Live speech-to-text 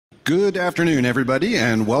Good afternoon, everybody,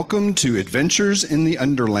 and welcome to Adventures in the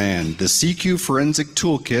Underland, the CQForensic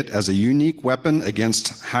Toolkit as a unique weapon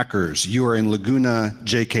against hackers. You are in Lagoon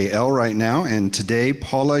JKL right now, and today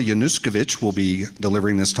Paula Januszkiewicz will be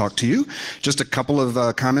delivering this talk to you. Just a couple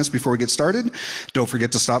of comments before we get started. Don't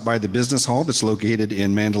forget to stop by the business hall that's located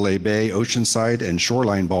in Mandalay Bay, Oceanside, and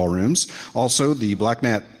Shoreline ballrooms. Also, the Black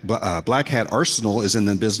Hat Arsenal is in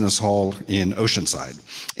the business hall in Oceanside.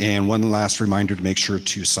 And one last reminder to make sure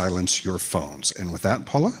to silence your phones. And with that,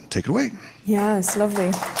 Paula, take it away. Yes,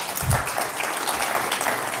 lovely.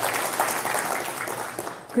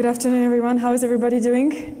 Good afternoon, everyone. How is everybody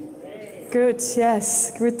doing? Good,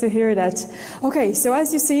 yes, good to hear that. Okay, so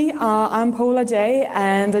as you see, I'm Paula J,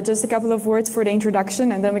 and just a couple of words for the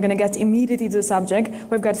introduction, and then we're going to get immediately to the subject.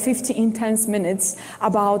 We've got 50 intense minutes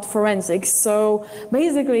about forensics. So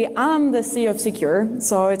basically, I'm the CEO of CQURE,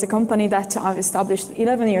 so it's a company that I've established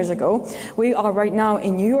 11 years ago. We are right now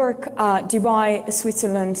in New York, Dubai,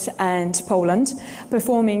 Switzerland, and Poland,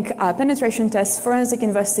 performing penetration tests, forensic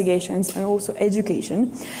investigations, and also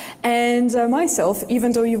education. And myself,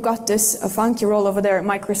 even though you've got this a funky role over there,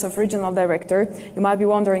 Microsoft Regional Director. You might be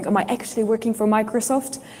wondering, am I actually working for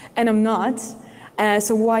Microsoft? And I'm not.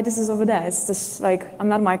 So why this is over there? It's just like, I'm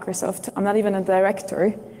not Microsoft. I'm not even a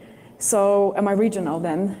director. So am I regional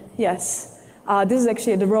then? Yes. This is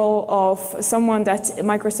actually the role of someone that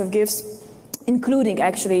Microsoft gives, including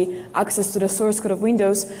actually access to the source code of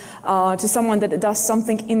Windows, to someone that does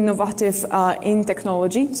something innovative in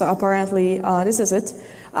technology. So apparently this is it.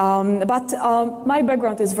 But my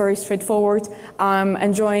background is very straightforward. I'm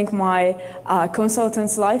enjoying my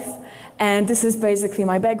consultant's life, and this is basically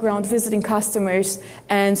my background, visiting customers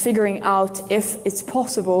and figuring out if it's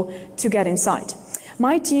possible to get inside.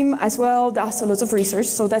 My team as well does a lot of research,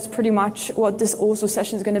 so that's pretty much what this also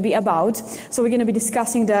session is going to be about. So we're going to be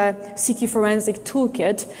discussing the CQForensic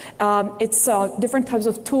Toolkit. It's different types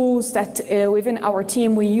of tools that within our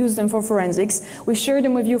team, we use them for forensics. We share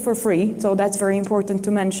them with you for free, so that's very important to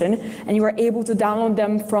mention. And you are able to download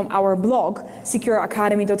them from our blog,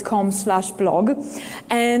 secureacademy.com/blog.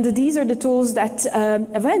 And these are the tools that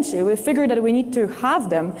eventually we figured that we need to have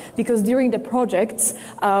them because during the projects,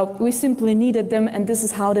 we simply needed them, and this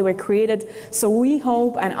is how they were created. So we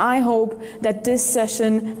hope, and I hope, that this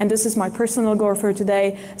session, and this is my personal goal for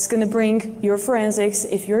today, is going to bring your forensics,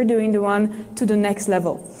 if you're doing the one, to the next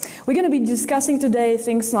level. We're going to be discussing today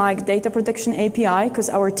things like data protection API, because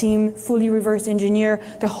our team fully reverse engineer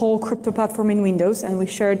the whole crypto platform in Windows, and we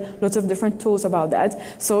shared lots of different tools about that.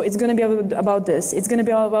 So it's going to be about this. It's going to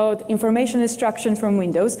be about information extraction from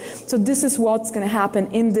Windows. So this is what's going to happen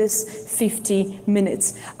in this 50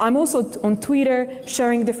 minutes. I'm also on Twitter,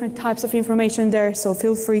 sharing different types of information there, so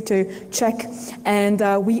feel free to check, and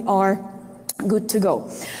we are good to go.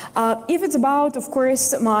 If it's about, of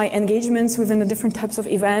course, my engagements within the different types of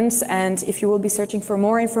events, and if you will be searching for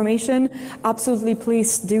more information, absolutely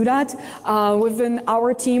please do that. Within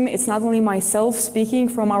our team, it's not only myself speaking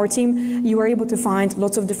from our team, you are able to find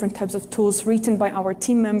lots of different types of tools written by our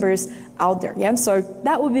team members out there. Yeah, so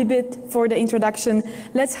that would be a bit for the introduction.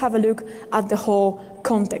 Let's have a look at the whole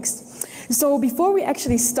context. So before we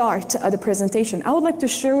actually start the presentation, I would like to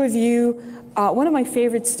share with you one of my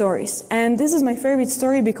favorite stories. And this is my favorite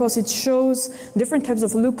story because it shows different types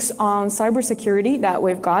of looks on cybersecurity that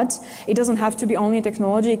we've got. It doesn't have to be only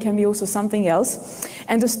technology, it can be also something else.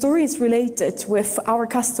 And the story is related with our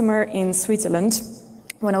customer in Switzerland,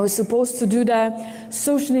 when I was supposed to do the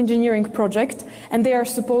social engineering project, and they are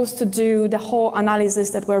supposed to do the whole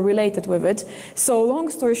analysis that were related with it. So long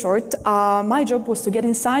story short, my job was to get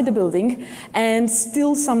inside the building and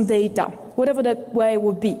steal some data, whatever that way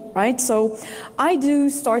would be, right? So I do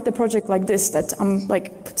start the project like this, that I'm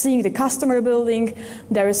like seeing the customer building,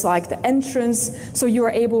 there is like the entrance, so you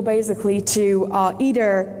are able basically to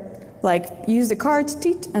either like use the card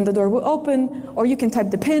teeth and the door will open, or you can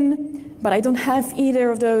type the PIN, but I don't have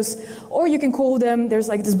either of those. Or you can call them, there's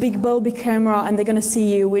like this big bulby camera and they're gonna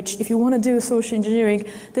see you, which if you wanna do social engineering,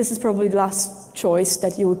 this is probably the last choice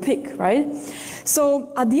that you would pick, right?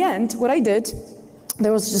 So at the end, what I did,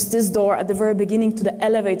 there was just this door at the very beginning to the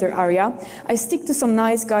elevator area. I stick to some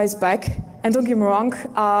nice guys back, and don't get me wrong,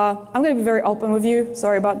 I'm gonna be very open with you,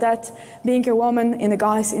 sorry about that. Being a woman in the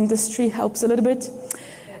guys industry helps a little bit.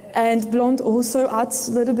 And blonde also adds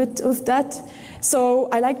a little bit of that. So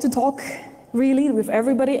I like to talk really, with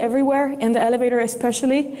everybody, everywhere, in the elevator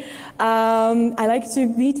especially. I like to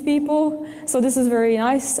meet people, so this is very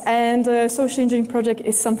nice. And the social engineering project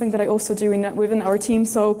is something that I also do within our team.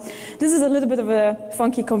 So this is a little bit of a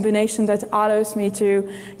funky combination that allows me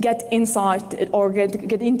to get inside or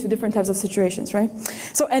get into different types of situations, right?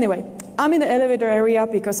 So anyway, I'm in the elevator area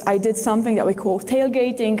because I did something that we call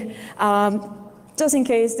tailgating. Just in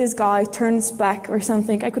case this guy turns back or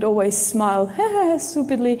something, I could always smile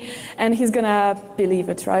stupidly, and he's gonna believe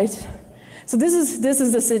it, right? So this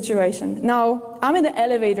is the situation. Now, I'm in the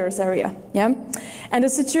elevators area, yeah? And the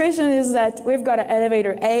situation is that we've got an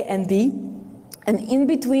elevator A and B, and in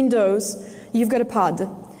between those, you've got a pad.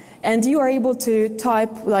 And you are able to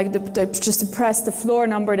type, like, just to press the floor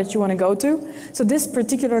number that you want to go to. So this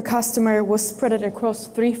particular customer was spread across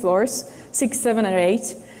 3 floors, 6, 7, and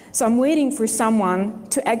 8. So I'm waiting for someone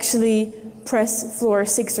to actually press floor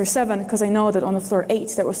 6 or 7, because I know that on the floor 8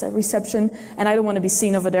 there was a reception and I don't want to be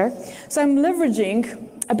seen over there. So I'm leveraging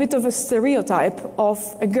a bit of a stereotype of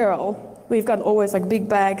a girl. We've got always like big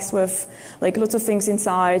bags with like lots of things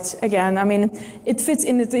inside. Again, I mean, it fits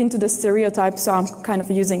into the stereotype, so I'm kind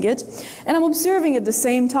of using it. And I'm observing at the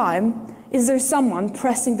same time, is there someone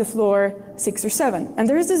pressing the floor 6 or 7? And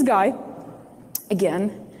there's this guy,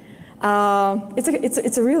 again.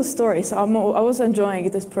 It's a real story, so I was enjoying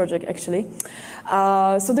this project actually.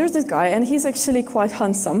 So there's this guy, and he's actually quite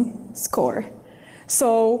handsome, score.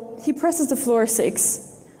 So he presses the floor 6,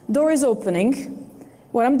 door is opening.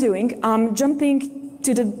 What I'm doing, I'm jumping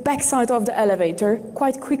to the backside of the elevator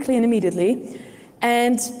quite quickly and immediately,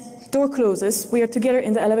 and door closes. We are together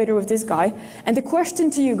in the elevator with this guy, and the question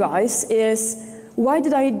to you guys is, why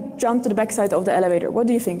did I jump to the backside of the elevator? What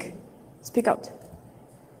do you think? Speak out.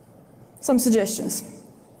 Some suggestions.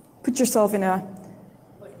 Put yourself in a...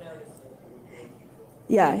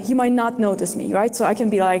 Yeah, he might not notice me, right? So I can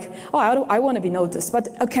be like, oh, I want to be noticed. But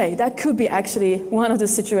okay, that could be actually one of the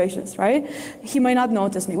situations, right? He might not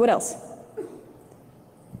notice me. What else?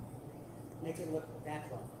 Make it look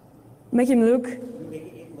natural. Make him look... Make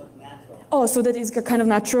it look natural. Oh, so that is kind of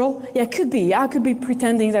natural? Yeah, it could be. Yeah, I could be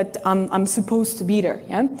pretending that I'm supposed to be there,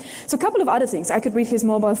 yeah? So a couple of other things. I could read his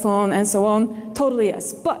mobile phone and so on. Totally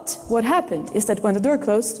yes. But what happened is that when the door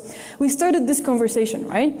closed, we started this conversation,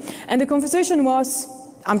 right? And the conversation was,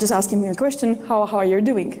 I'm just asking him a question, how are you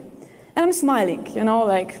doing? And I'm smiling,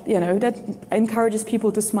 that encourages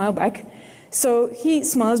people to smile back. So he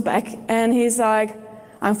smiles back and he's like,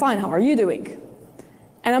 I'm fine, how are you doing?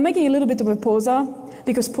 And I'm making a little bit of a pausa,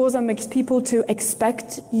 because pausa makes people to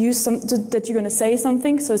expect that you're going to say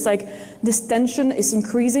something. So it's like this tension is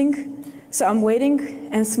increasing. So I'm waiting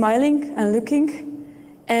and smiling and looking,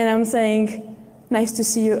 and I'm saying, nice to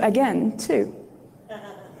see you again, too.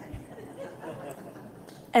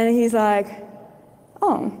 And he's like,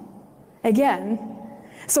 oh, again.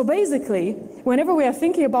 So basically, whenever we are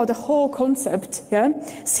thinking about the whole concept, yeah,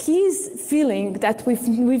 he's feeling that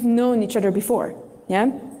we've known each other before,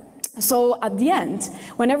 yeah. So at the end,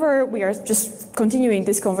 whenever we are just continuing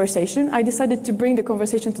this conversation, I decided to bring the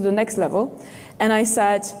conversation to the next level, and I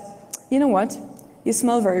said, you know what? You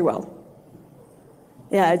smell very well.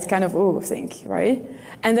 Yeah, it's kind of ooh thing, right?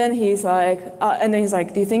 And then he's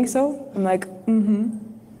like, do you think so? I'm like, mm-hmm.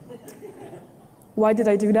 Why did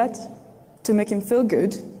I do that? To make him feel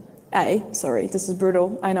good. Sorry, this is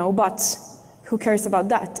brutal, I know, but who cares about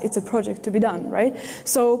that? It's a project to be done, right?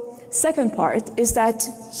 So second part is that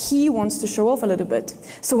he wants to show off a little bit.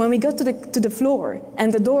 So when we got to the floor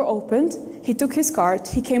and the door opened, he took his card,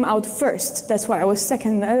 he came out first. That's why I was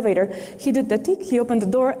second in the elevator. He did the tick, he opened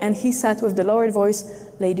the door, and he said with the lowered voice,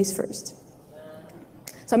 ladies first.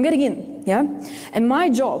 So I'm getting in, yeah? And my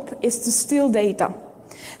job is to steal data.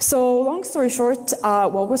 So long story short,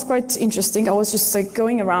 what was quite interesting, I was just like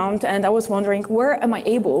going around and I was wondering, where am I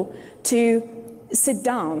able to sit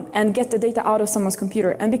down and get the data out of someone's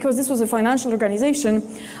computer? And because this was a financial organization,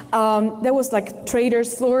 there was like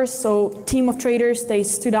traders floors, so team of traders, they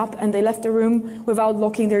stood up and they left the room without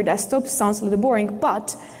locking their desktops. Sounds a little boring,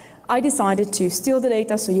 but I decided to steal the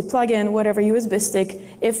data, so you plug in whatever USB stick,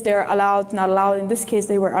 if they're allowed, not allowed. In this case,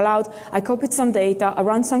 they were allowed. I copied some data, I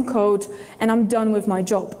ran some code, and I'm done with my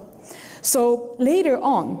job. So later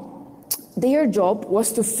on, their job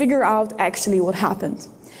was to figure out actually what happened.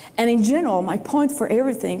 And in general, my point for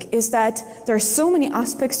everything is that there are so many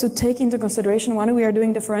aspects to take into consideration when we are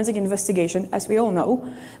doing the forensic investigation, as we all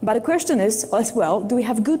know. But the question is, as well, do we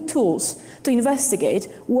have good tools to investigate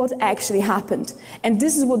what actually happened? And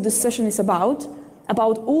this is what this session is about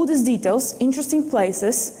all these details, interesting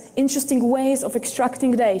places, interesting ways of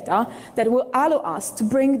extracting data that will allow us to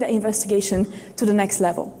bring the investigation to the next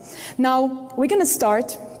level. Now, we're going to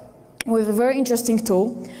start with a very interesting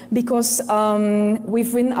tool because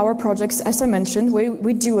within our projects, as I mentioned,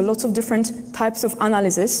 we do a lot of different types of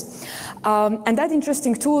analysis. And that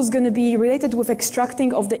interesting tool is going to be related with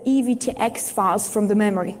extracting of the EVTX files from the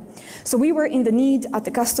memory. So we were in the need at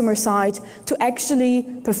the customer side to actually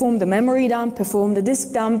perform the memory dump, perform the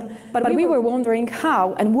disk dump, but we were wondering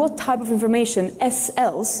how and what type of information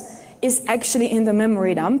SLs is actually in the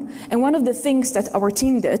memory dump. And one of the things that our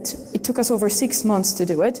team did, it took us over 6 months to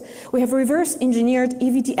do it, we have reverse engineered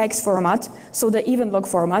EVTX format, so the event log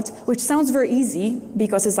format, which sounds very easy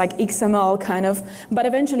because it's like XML kind of, but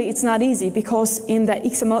eventually it's not easy because in the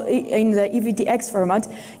XML, in the EVTX format,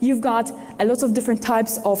 you've got a lot of different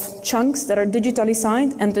types of chunks that are digitally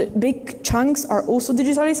signed, and the big chunks are also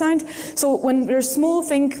digitally signed. So when there's a small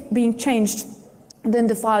thing being changed, then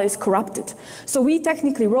the file is corrupted. So we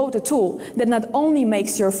technically wrote a tool that not only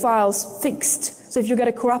makes your files fixed, so if you get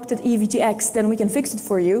a corrupted EVTX, then we can fix it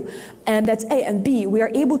for you, and that's A, and B, we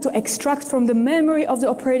are able to extract from the memory of the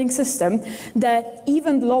operating system the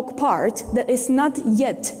event log part that is not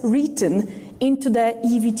yet written into the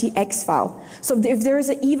EVTX file. So if there is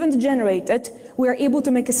an event generated, we are able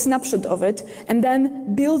to make a snapshot of it and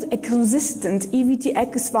then build a consistent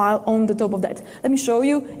EVTX file on the top of that. Let me show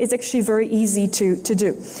you. It's actually very easy to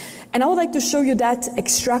do. And I would like to show you that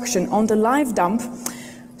extraction on the live dump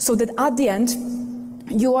so that at the end,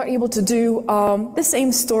 you are able to do the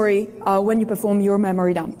same story when you perform your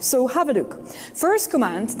memory dump. So have a look. First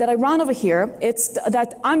command that I run over here, it's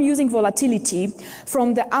that I'm using volatility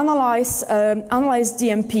from the analyze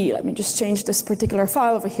DMP. Let me just change this particular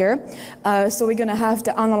file over here. So we're going to have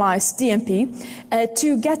the analyze DMP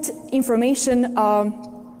to get information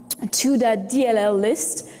to the DLL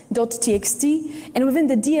list.txt, and within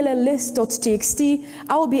the DLL list.txt,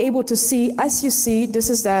 I will be able to see, as you see,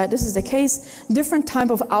 this is the case, different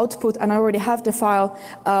type of output, and I already have the file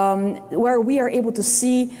where we are able to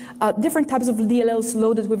see different types of DLLs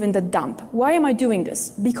loaded within the dump. Why am I doing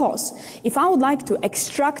this? Because if I would like to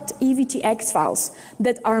extract EVTX files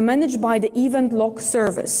that are managed by the event log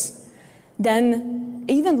service, then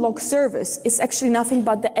event log service is actually nothing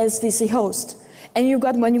but the SVC host. And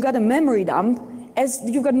when you got a memory dump,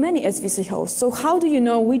 you've got many SVC hosts. So how do you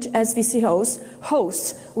know which SVC host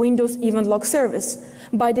hosts Windows event log service?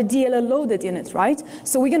 By the DLL loaded in it, right?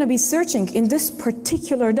 So we're going to be searching in this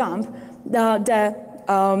particular dump the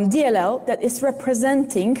DLL that is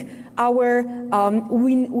representing our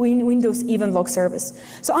Windows event log service.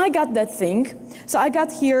 So I got that thing. So I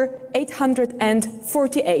got here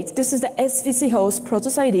 848. This is the SVC host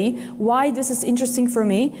process ID. Why this is interesting for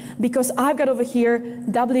me? Because I've got over here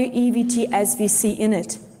WEVT SVC in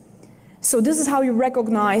it. So this is how you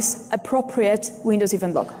recognize appropriate Windows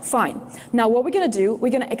event log. Fine. Now what we're going to do,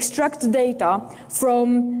 we're going to extract the data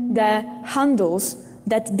from the handles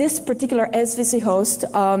that this particular SVC host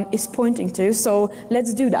is pointing to. So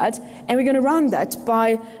let's do that, and we're going to run that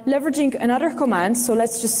by leveraging another command. So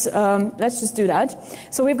let's just do that.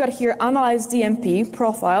 So we've got here analyze DMP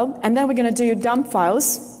profile, and then we're going to do dump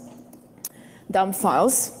files,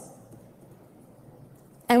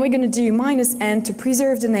 and we're going to do -n to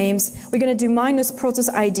preserve the names. We're going to do -process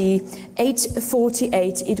ID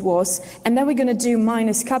 848 it was, and then we're going to do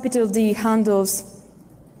 -D handles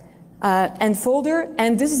and folder,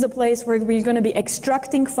 and this is the place where we're going to be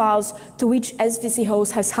extracting files to which SVC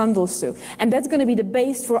host has handles to. And that's going to be the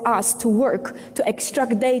base for us to work to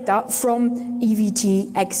extract data from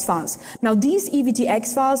EVTX files. Now these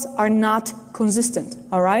EVTX files are not consistent,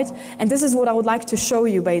 all right? And this is what I would like to show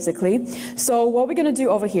you basically. So what we're going to do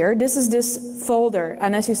over here, this is this folder,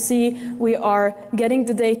 and as you see, we are getting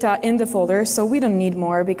the data in the folder, so we don't need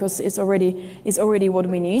more because it's already what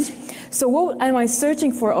we need. So what am I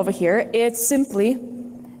searching for over here? It's simply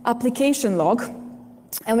application log,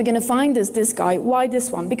 and we're going to find this guy. Why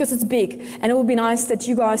this one? Because it's big, and it would be nice that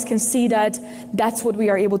you guys can see that that's what we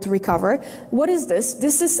are able to recover. What is this?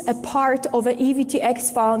 This is a part of an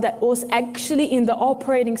EVTX file that was actually in the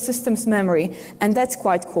operating system's memory, and that's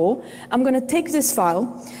quite cool. I'm going to take this file,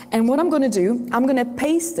 and what I'm going to do, I'm going to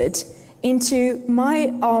paste it into my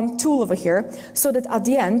tool over here, so that at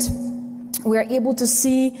the end, we are able to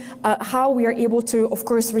see how we are able to, of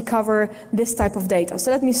course, recover this type of data. So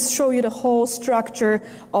let me show you the whole structure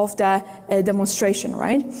of the demonstration,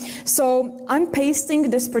 right? So I'm pasting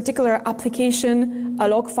this particular application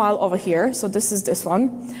log file over here. So this is this one.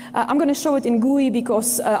 I'm going to show it in GUI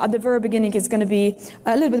because at the very beginning it's going to be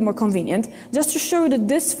a little bit more convenient. Just to show you that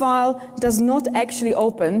this file does not actually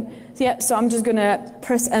open. Yeah, so I'm just going to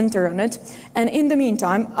press enter on it. And in the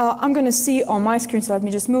meantime, I'm going to see on my screen, so let me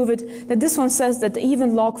just move it, that this one says that the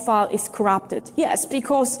event log file is corrupted. Yes,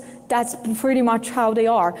 because that's pretty much how they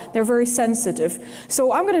are. They're very sensitive.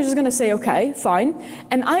 So I'm just gonna say, okay, fine.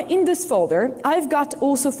 And in this folder, I've got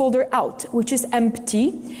also folder out, which is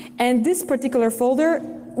empty. And this particular folder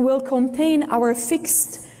will contain our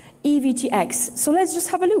fixed EVTX. So let's just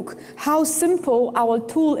have a look how simple our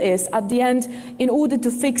tool is at the end in order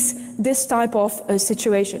to fix this type of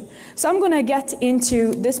situation. So I'm going to get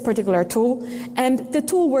into this particular tool, and the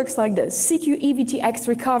tool works like this: CQEVTX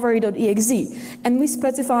recovery.exe, and we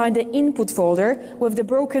specify the input folder with the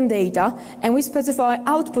broken data, and we specify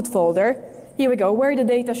output folder. Here we go, where the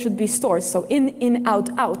data should be stored. So in, out,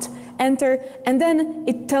 out, enter, and then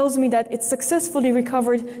it tells me that it successfully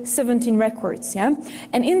recovered 17 records, yeah?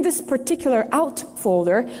 And in this particular out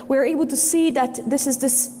folder, we're able to see that this is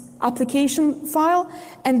this application file,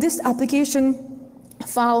 and this application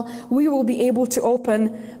file we will be able to open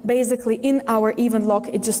basically in our event log.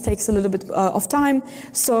 It just takes a little bit of time,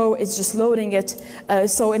 so it's just loading it.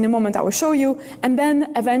 So in a moment I will show you, and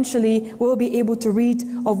then eventually we'll be able to read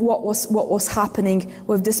of what was happening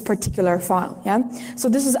with this particular file. Yeah. So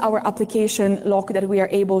this is our application log that we are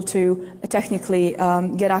able to technically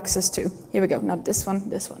get access to. Here we go. Not this one.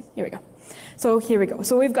 This one. Here we go. So here we go.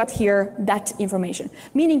 So we've got here that information,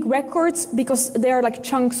 meaning records, because they are like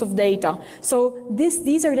chunks of data. So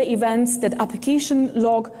these are the events that application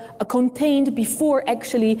log contained before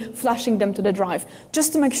actually flashing them to the drive,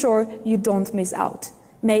 just to make sure you don't miss out.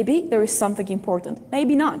 Maybe there is something important,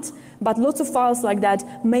 maybe not, but lots of files like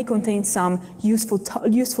that may contain some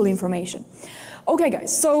useful information. Okay,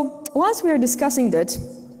 guys, so whilst we are discussing that,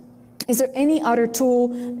 is there any other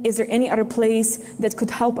tool, is there any other place that could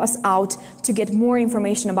help us out to get more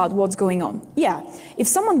information about what's going on? Yeah, if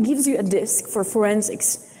someone gives you a disk for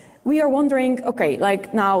forensics, we are wondering, okay,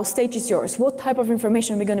 like now stage is yours. What type of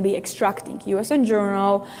information are we going to be extracting? USN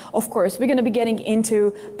journal, of course, we're going to be getting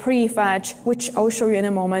into Prefetch, which I'll show you in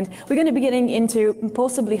a moment. We're going to be getting into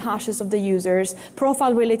possibly hashes of the users,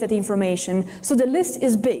 profile related information. So the list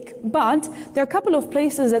is big, but there are a couple of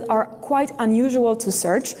places that are quite unusual to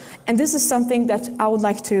search. And this is something that I would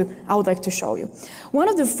like to show you. One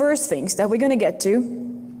of the first things that we're going to get to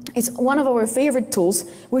is one of our favorite tools,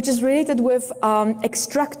 which is related with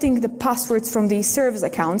extracting the passwords from these service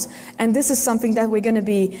accounts. And this is something that we're going to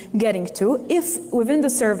be getting to. If within the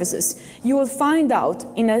services, you will find out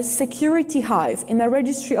in a security hive, in a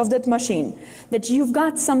registry of that machine, that you've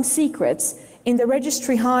got some secrets in the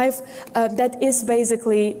registry hive that is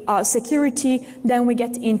basically security, then we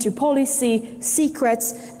get into policy,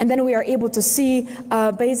 secrets, and then we are able to see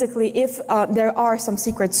basically if there are some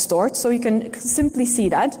secrets stored, so you can simply see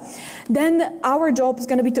that. Then our job is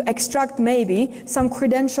going to be to extract maybe some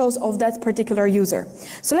credentials of that particular user.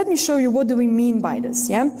 So let me show you what do we mean by this,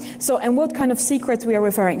 yeah? So, and what kind of secrets we are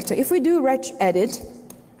referring to. If we do regedit,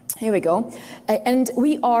 here we go. And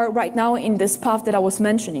we are right now in this path that I was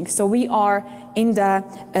mentioning. So we are in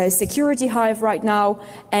the security hive right now,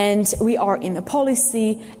 and we are in the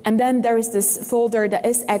policy. And then there is this folder that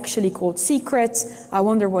is actually called secrets. I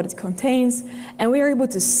wonder what it contains. And we are able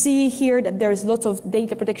to see here that there is lots of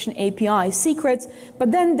data protection API secrets,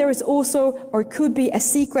 but then there is also, or could be, a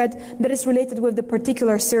secret that is related with the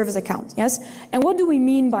particular service account, yes? And what do we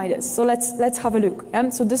mean by this? So let's have a look.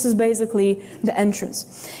 So this is basically the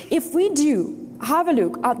entrance. If we do have a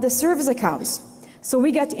look at the service accounts, so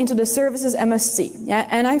we get into the services MSC, yeah,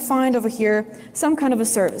 and I find over here some kind of a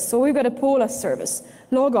service. So we've got a Paula service,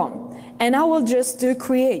 log on, and I will just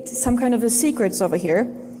create some kind of a secrets over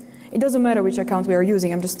here. It doesn't matter which account we are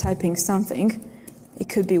using, I'm just typing something. It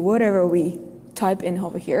could be whatever we type in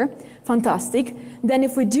over here. Fantastic. Then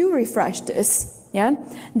if we do refresh this, yeah,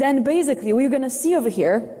 then basically we're gonna see over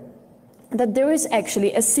here that there is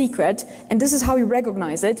actually a secret, and this is how we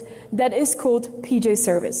recognize it, that is called PJ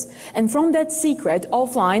service. And from that secret,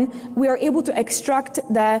 offline, we are able to extract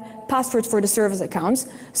the password for the service accounts.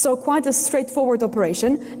 So quite a straightforward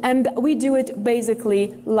operation, and we do it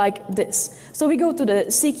basically like this. So we go to the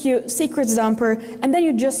secrets dumper, and then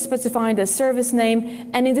you just specify the service name,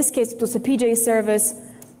 and in this case, it was a PJ service,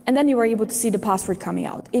 and then you are able to see the password coming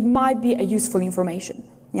out. It might be a useful information.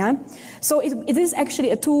 Yeah, so it is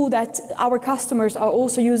actually a tool that our customers are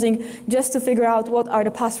also using just to figure out what are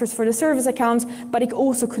the passwords for the service accounts, but it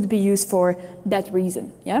also could be used for that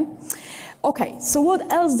reason. Yeah. Okay, so what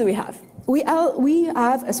else do we have? We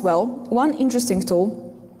have as well one interesting tool.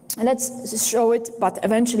 And let's show it, but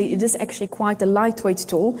eventually it is actually quite a lightweight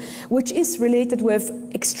tool, which is related with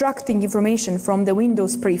extracting information from the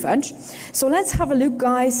Windows Prefetch. So let's have a look,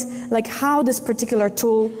 guys, like how this particular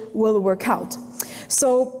tool will work out.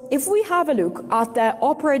 So if we have a look at the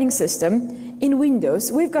operating system in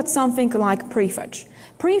Windows, we've got something like Prefetch.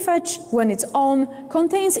 Prefetch, when it's on,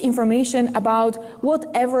 contains information about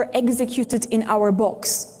whatever executed in our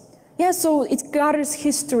box. Yeah, so it gathers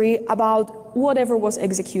history about whatever was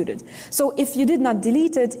executed. So if you did not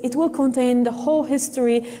delete it, it will contain the whole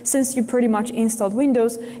history since you pretty much installed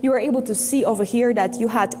Windows. You are able to see over here that you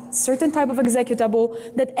had certain type of executable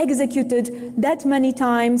that executed that many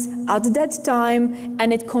times at that time,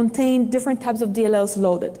 and it contained different types of DLLs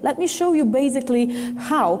loaded. Let me show you basically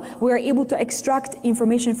how we are able to extract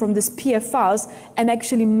information from this PF files and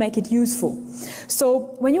actually make it useful.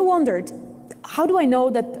 So when you wondered, how do I know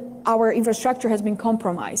that our infrastructure has been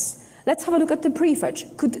compromised? Let's have a look at the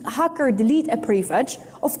prefetch. Could hacker delete a prefetch?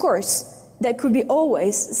 Of course. There could be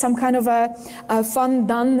always some kind of a fun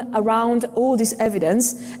done around all this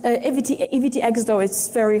evidence. EVTX, though, it's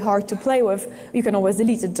very hard to play with. You can always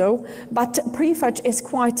delete it, though. But prefetch is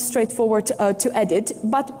quite straightforward to edit.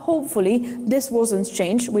 But hopefully this wasn't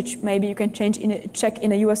changed, which maybe you can check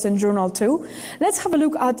in a USN journal too. Let's have a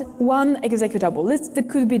look at one executable. That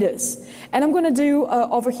could be this. And I'm going to do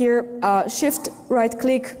over here shift right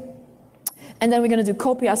click. And then we're going to do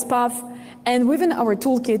copy as path. And within our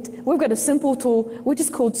toolkit, we've got a simple tool, which is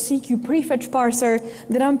called CQ Prefetch Parser,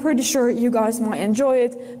 that I'm pretty sure you guys might enjoy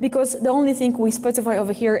it, because the only thing we specify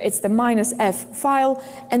over here is the -f file,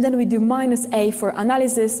 and then we do -a for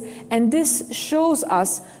analysis. And this shows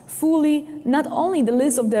us fully not only the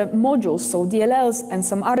list of the modules, so DLLs and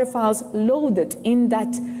some other files loaded in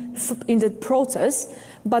that process,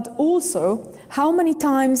 but also how many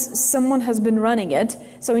times someone has been running it.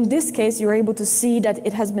 So in this case, you're able to see that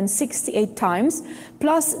it has been 68 times,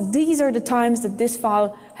 plus these are the times that this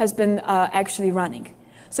file has been actually running.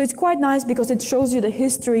 So it's quite nice because it shows you the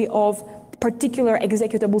history of particular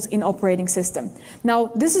executables in operating system.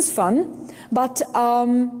 Now, this is fun, but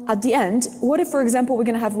at the end, what if, for example, we're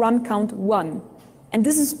going to have run count 1? And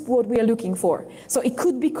this is what we are looking for. So it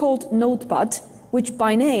could be called Notepad, which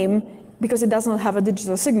by name, because it doesn't have a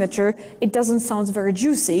digital signature, it doesn't sound very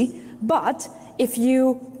juicy. But if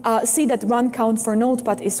you see that run count for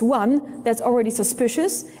Notepad is 1, that's already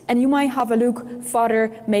suspicious. And you might have a look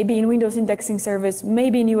further, maybe in Windows Indexing Service,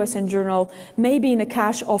 maybe in USN Journal, maybe in a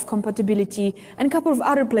cache of compatibility, and a couple of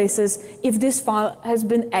other places. If this file has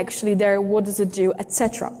been actually there, what does it do,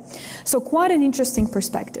 etc. So quite an interesting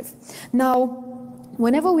perspective. Now,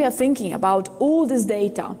 whenever we are thinking about all this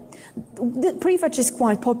data, the prefetch is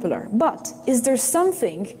quite popular, but is there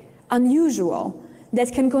something unusual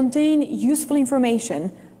that can contain useful information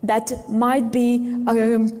that might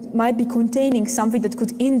be containing something that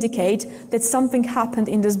could indicate that something happened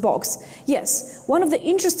in this box? Yes, one of the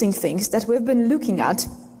interesting things that we've been looking at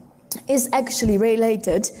is actually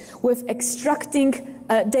related with extracting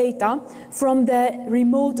data from the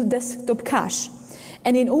remote desktop cache.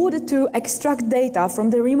 And in order to extract data from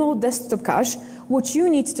the remote desktop cache, what you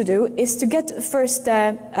need to do is to get first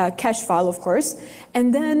the cache file, of course,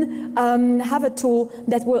 and then have a tool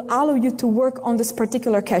that will allow you to work on this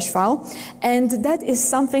particular cache file. And that is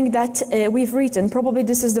something that we've written. Probably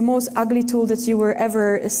this is the most ugly tool that you will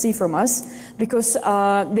ever see from us, because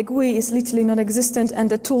the GUI is literally non-existent and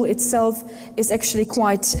the tool itself is actually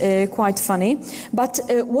quite funny. But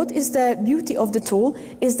what is the beauty of the tool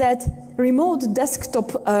is that remote desktop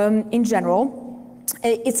in general,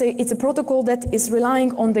 it's a protocol that is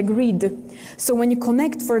relying on the grid. So when you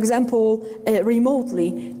connect, for example,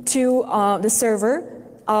 remotely to the server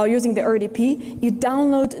using the RDP, you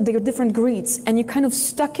download the different grids and you kind of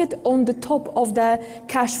stuck it on the top of the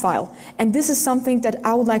cache file. And this is something that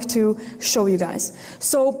I would like to show you guys.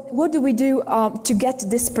 So what do we do to get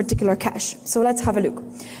this particular cache? So let's have a look.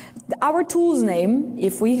 Our tool's name,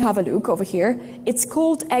 if we have a look over here, it's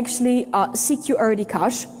called actually CQRD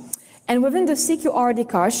cache. And within the CQRD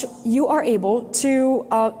cache, you are able to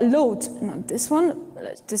load, not this one,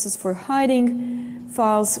 this is for hiding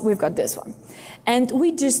files, we've got this one. And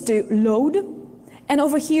we just do load. And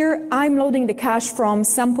over here, I'm loading the cache from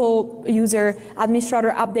sample user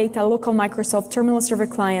administrator update local Microsoft terminal server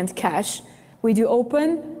client cache. We do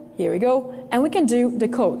open, here we go, and we can do the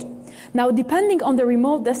code. Now, depending on the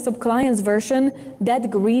remote desktop client's version, that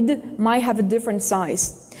grid might have a different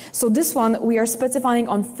size. So this one we are specifying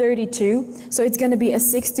on 32, so it's going to be a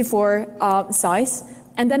 64 size.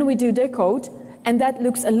 And then we do the code, and that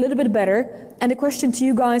looks a little bit better. And the question to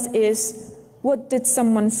you guys is, what did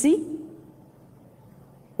someone see?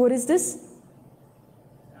 What is this?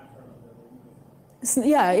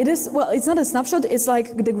 Yeah, it is. Well, it's not a snapshot. It's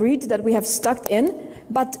like the grid that we have stuck in.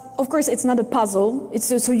 But of course, it's not a puzzle.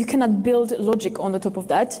 So you cannot build logic on the top of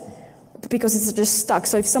that, because it's just stuck.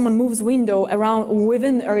 So if someone moves window around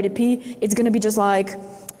within RDP, it's going to be just like,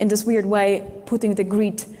 in this weird way, putting the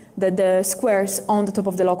grid the squares on the top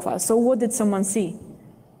of the log file. So what did someone see?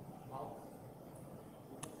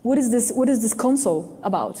 What is this console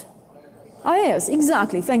about? IIS,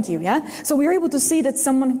 exactly, thank you, yeah? So we were able to see that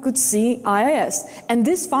someone could see IIS, and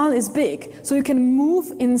this file is big, so you can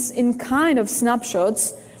move in kind of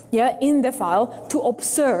snapshots, yeah, in the file to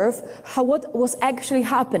observe what was actually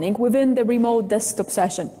happening within the remote desktop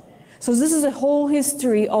session. So this is a whole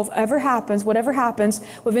history of whatever happens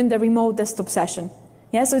within the remote desktop session.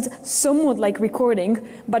 Yeah, so it's somewhat like recording,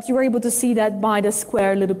 but you were able to see that by the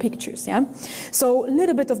square little pictures, yeah? So a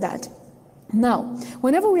little bit of that. Now,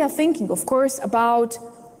 whenever we are thinking, of course, about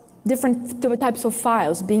different types of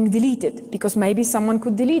files being deleted, because maybe someone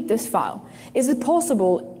could delete this file, is it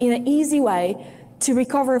possible in an easy way to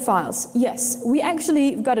recover files? Yes, we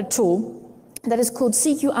actually got a tool that is called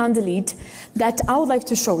CQUndelete that I would like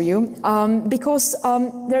to show you because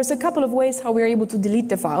there's a couple of ways how we're able to delete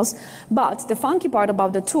the files, but the funky part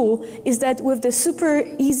about the tool is that with the super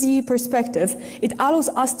easy perspective, it allows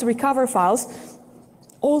us to recover files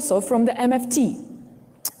also from the MFT,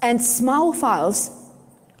 and small files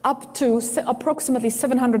up to approximately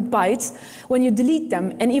 700 bytes when you delete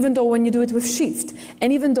them, and even though when you do it with Shift,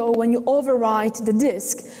 and even though when you overwrite the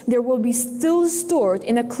disk, there will be still stored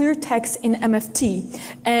in a clear text in MFT,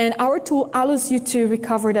 and our tool allows you to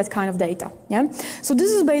recover that kind of data. Yeah. So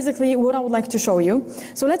this is basically what I would like to show you.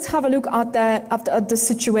 So let's have a look at the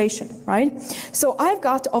situation, right? So I've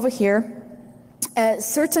got over here a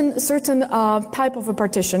certain type of a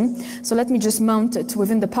partition. So let me just mount it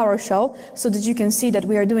within the PowerShell so that you can see that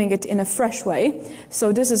we are doing it in a fresh way.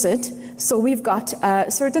 So this is it. So we've got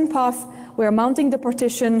a certain path. We're mounting the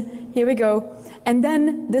partition. Here we go. And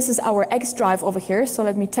then this is our X drive over here. So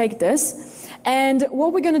let me take this. And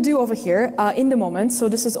what we're going to do over here in the moment, so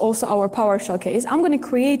this is also our PowerShell case, I'm going to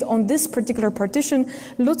create on this particular partition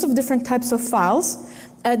lots of different types of files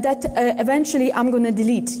that eventually I'm going to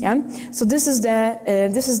delete. Yeah. So this is the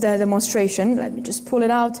demonstration. Let me just pull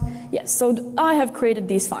it out. Yes. So I have created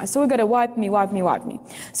these files. So we're going to wipe me.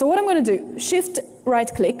 So what I'm going to do, Shift right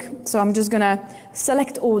click. So I'm just going to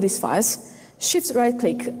select all these files. Shift right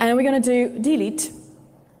click, and we're going to do delete.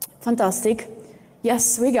 Fantastic.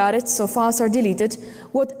 Yes, we got it. So files are deleted.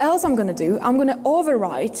 What else I'm going to do? I'm going to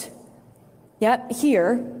overwrite. Yeah,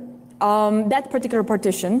 here that particular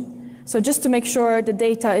partition. So just to make sure the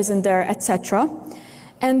data isn't there, etc.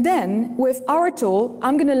 And then with our tool,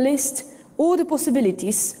 I'm going to list all the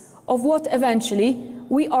possibilities of what eventually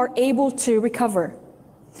we are able to recover.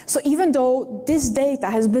 So even though this data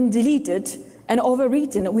has been deleted and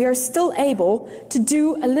overwritten, we are still able to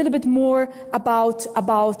do a little bit more about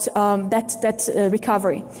that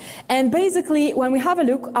recovery. And basically, when we have a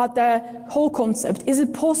look at the whole concept, is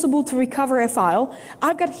it possible to recover a file?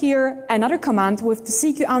 I've got here another command with the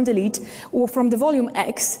CQUndelete or from the volume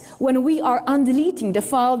X when we are undeleting the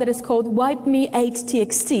file that is called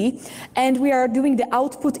wipeme8txt, and we are doing the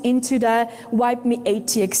output into the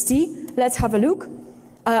wipeme8txt. Let's have a look.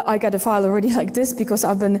 I got a file already like this because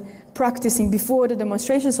I've been practicing before the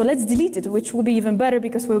demonstration, so let's delete it, which will be even better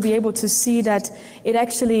because we'll be able to see that it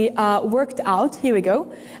actually worked out. Here we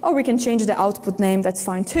go. Or we can change the output name, that's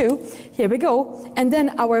fine too. Here we go. And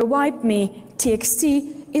then our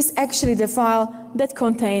wipeme.txt is actually the file that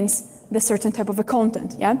contains the certain type of a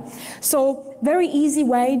content, yeah? So very easy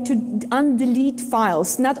way to undelete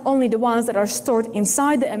files, not only the ones that are stored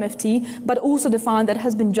inside the MFT, but also the file that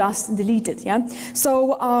has been just deleted, yeah?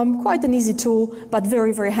 So quite an easy tool, but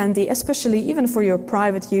very, very handy, especially even for your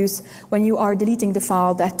private use when you are deleting the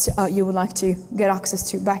file that you would like to get access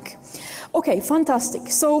to back. Okay, fantastic.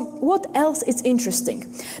 So what else is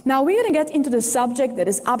interesting? Now we're gonna get into the subject that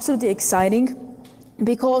is absolutely exciting,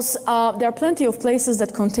 because there are plenty of places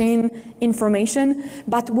that contain information,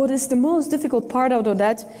 but what is the most difficult part out of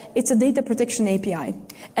that, it's a data protection API.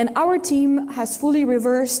 And our team has fully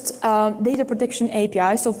reversed data protection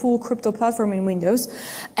API, so full crypto platform in Windows.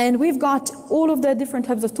 And we've got all of the different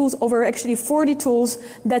types of tools, over actually 40 tools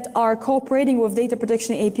that are cooperating with data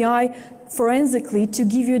protection API forensically to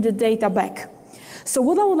give you the data back. So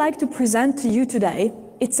what I would like to present to you today,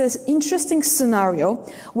 it's an interesting scenario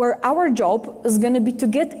where our job is going to be to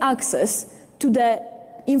get access to the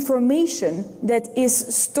information that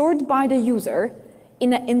is stored by the user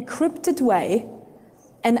in an encrypted way,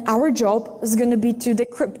 and our job is going to be to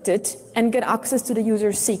decrypt it and get access to the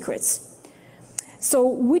user's secrets. So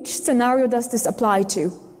which scenario does this apply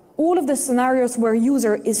to? All of the scenarios where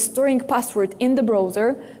user is storing password in the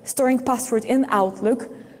browser, storing password in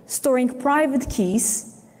Outlook, storing private keys,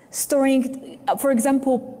 storing, for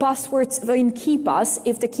example, passwords in KeePass,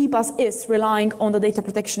 if the KeePass is relying on the data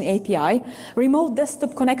protection API, remote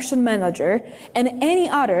desktop connection manager, and any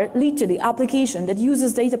other literally application that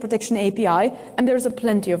uses data protection API, and there's a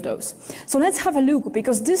plenty of those. So let's have a look,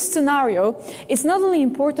 because this scenario is not only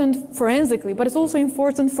important forensically, but it's also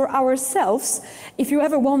important for ourselves. If you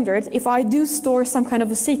ever wondered, if I do store some kind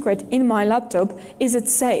of a secret in my laptop, is it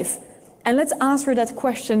safe? And let's answer that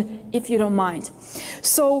question if you don't mind.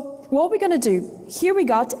 So what we're going to do, here we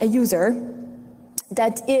got a user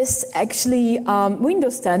that is actually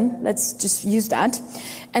Windows 10. Let's just use that.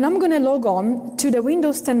 And I'm going to log on to the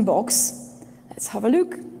Windows 10 box. Let's have a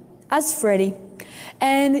look, as Freddy.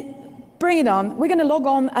 And bring it on. We're going to log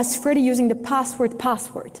on as Freddy using the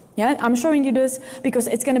password. Yeah, I'm showing you this because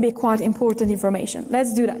it's going to be quite important information.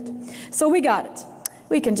 Let's do that. So we got it.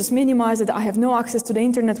 We can just minimize it. I have no access to the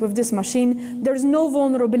internet with this machine. There's no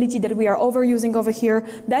vulnerability that we are overusing over here.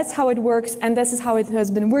 That's how it works, and this is how it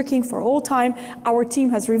has been working for all time. Our team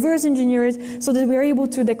has reverse engineered it so that we're able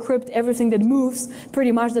to decrypt everything that moves,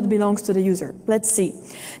 pretty much that belongs to the user. Let's see.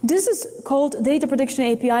 This is called Data Protection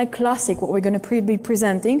API Classic, what we're going to be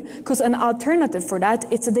presenting, because an alternative for that,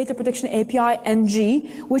 it's a Data Protection API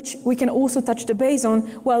NG, which we can also touch the base on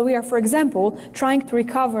while we are, for example, trying to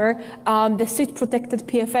recover the SID-protected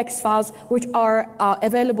PFX files, which are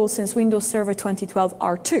available since Windows Server 2012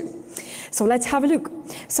 R2. So let's have a look.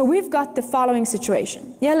 So we've got the following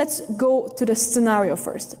situation. Yeah, let's go to the scenario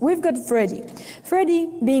first. We've got Freddy. Freddy,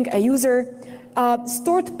 being a user,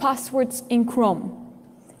 stored passwords in Chrome.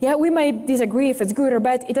 Yeah, we may disagree if it's good or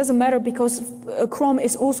bad. It doesn't matter, because Chrome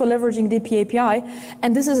is also leveraging DPAPI,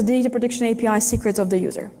 and this is a data protection API secrets of the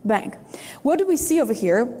user. Bang. What do we see over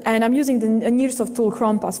here? And I'm using the Nearsoft tool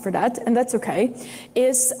Chrome Pass for that, and that's okay.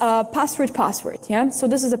 Is password. Yeah, so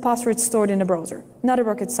this is a password stored in the browser. Not a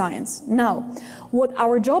rocket science. Now, what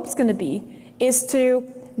our job is going to be is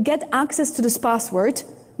to get access to this password,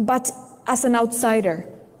 but as an outsider.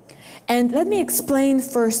 And let me explain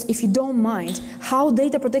first, if you don't mind, how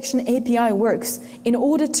data protection API works in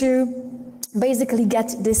order to basically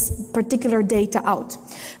get this particular data out.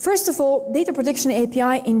 First of all, data protection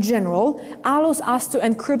API in general allows us to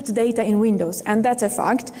encrypt data in Windows, and that's a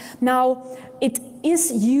fact. Now, it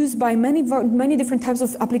is used by many different types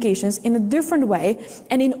of applications in a different way,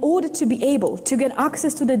 and in order to be able to get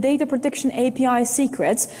access to the data protection API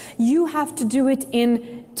secrets, you have to do it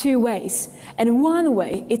in two ways. And one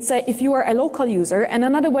way, it's if you are a local user, and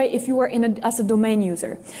another way if you are as a domain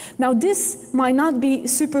user. Now, this might not be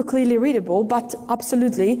super clearly readable, but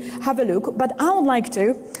absolutely have a look. But I would like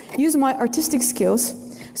to use my artistic skills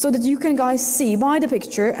so that you can guys see by the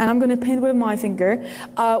picture, and I'm going to paint with my finger,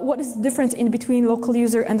 what is the difference in between local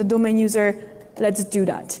user and the domain user. Let's do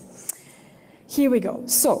that. Here we go.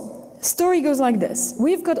 So, story goes like this.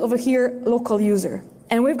 We've got over here local user,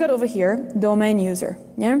 and we've got over here domain user.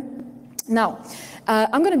 Yeah. Now,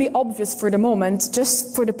 I'm going to be obvious for the moment,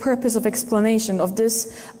 just for the purpose of explanation of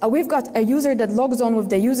this. We've got a user that logs on with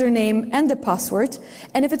the username and the password,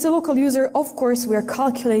 and if it's a local user, of course, we're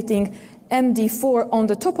calculating MD4 on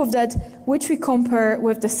the top of that, which we compare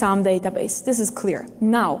with the SAM database. This is clear.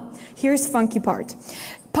 Now, here's the funky part.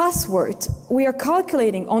 Password, we are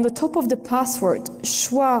calculating on the top of the password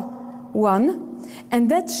SHA-1, and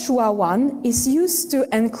that SHA-1 is used to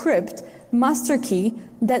encrypt master key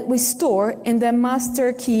that we store in the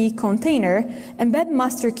master key container, and that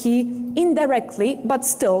master key indirectly, but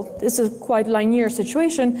still, this is a quite linear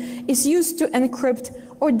situation, is used to encrypt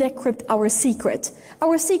or decrypt our secret.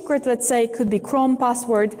 Our secret, let's say, could be Chrome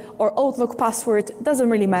password or Outlook password, doesn't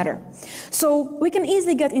really matter. So we can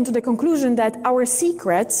easily get into the conclusion that our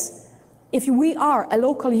secrets, if we are a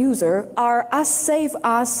local user, are as safe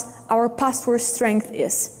as our password strength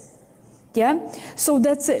is. Yeah, so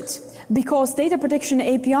that's it. Because data protection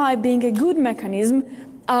API, being a good mechanism,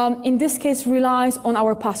 in this case relies on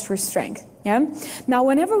our password strength. Yeah. Now,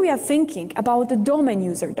 whenever we are thinking about the domain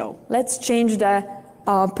user, though, let's change the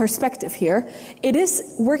perspective here. It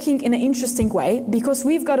is working in an interesting way, because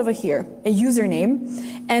we've got over here a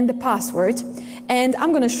username and the password. And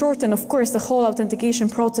I'm going to shorten, of course, the whole authentication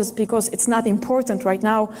process because it's not important right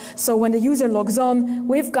now. So when the user logs on,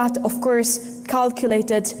 we've got, of course,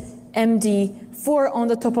 calculated MD4 on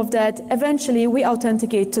the top of that. Eventually, we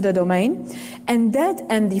authenticate to the domain. And that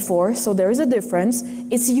MD4, so there is a difference,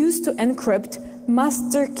 it's used to encrypt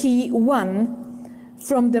master key 1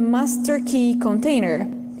 from the master key container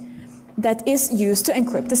that is used to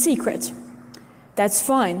encrypt the secret. That's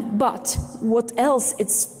fine, but what else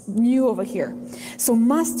is new over here? So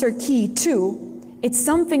master key 2 It's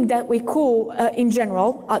something that we call, in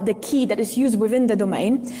general, the key that is used within the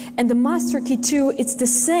domain. And the master key too, it's the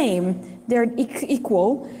same, they're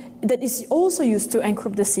equal, that is also used to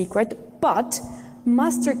encrypt the secret, but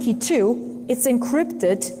master key 2, it's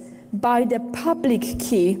encrypted by the public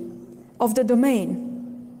key of the domain.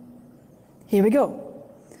 Here we go.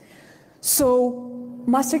 So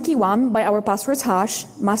master key 1 by our passwords hash,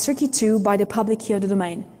 master key 2 by the public key of the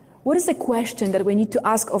domain. What is the question that we need to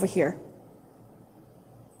ask over here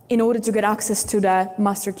in order to get access to the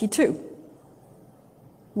master key 2?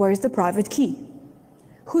 Where is the private key?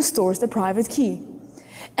 Who stores the private key?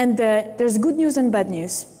 And there's good news and bad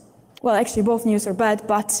news. Well, actually, both news are bad,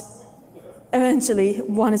 but eventually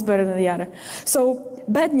one is better than the other. So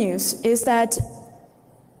bad news is that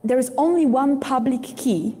there is only one public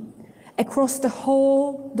key across the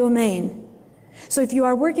whole domain. So if you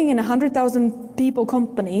are working in a 100,000 people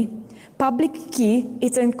company, public key,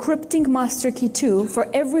 it's encrypting master key 2 for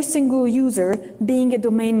every single user being a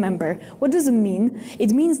domain member. What does it mean?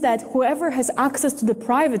 It means that whoever has access to the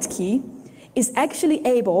private key is actually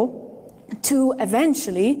able to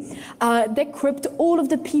eventually decrypt all of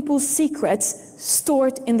the people's secrets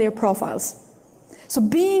stored in their profiles. So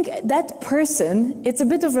being that person, it's a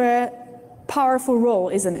bit of a powerful role,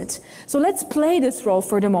 isn't it? So let's play this role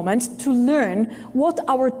for the moment to learn what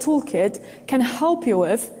our toolkit can help you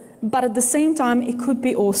with, but at the same time, it could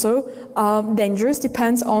be also dangerous,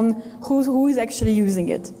 depends on who is actually using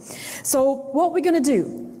it. So what we're gonna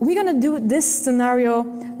do, we're gonna do this scenario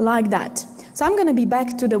like that. So I'm gonna be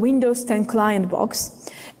back to the Windows 10 client box,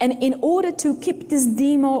 and in order to keep this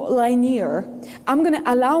demo linear, I'm gonna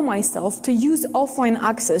allow myself to use offline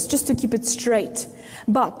access just to keep it straight.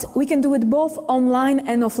 But we can do it both online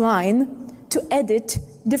and offline to edit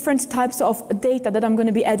different types of data that I'm going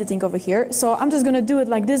to be editing over here. So I'm just going to do it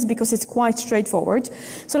like this because it's quite straightforward.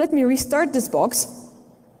 So let me restart this box,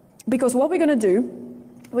 because what we're going to do,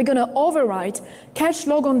 we're going to overwrite cache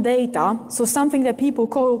logon data, so something that people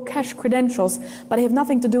call cache credentials, but they have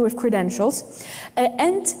nothing to do with credentials.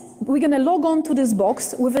 And we're going to log on to this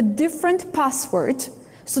box with a different password,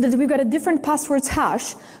 so that we've got a different passwords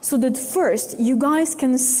hash, so that first you guys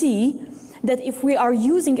can see that if we are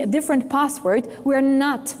using a different password, we are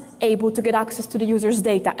not able to get access to the user's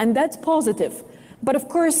data, and that's positive. But of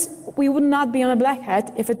course, we would not be on a black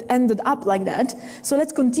hat if it ended up like that. So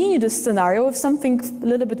let's continue this scenario with something a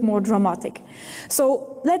little bit more dramatic.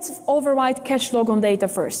 So let's overwrite cache logon data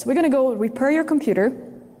first. We're gonna go repair your computer.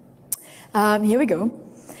 Here we go.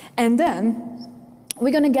 And then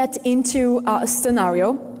we're gonna get into a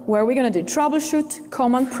scenario where we're gonna do troubleshoot,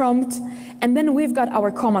 command prompt, and then we've got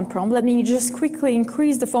our command prompt. Let me just quickly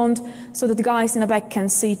increase the font so that the guys in the back can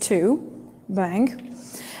see too. Bang.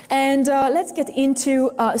 And let's get into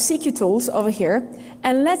CQTools over here,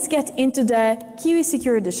 and let's get into the Kiwi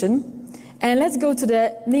Secure Edition, and let's go to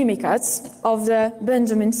the Mimikatz of the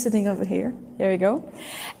Benjamin sitting over here. There we go.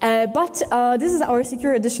 But this is our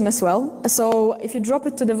Secure Edition as well. So if you drop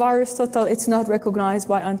it to the virus total, it's not recognized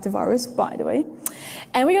by antivirus, by the way.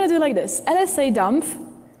 And we're gonna do like this: LSA dump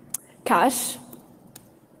cache,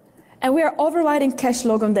 and we are overriding cache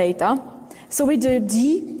logon data. So we do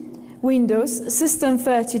D Windows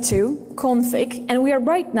system32 config, and we are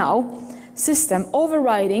right now system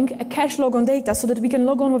overriding a cache logon data so that we can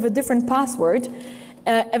log on with a different password,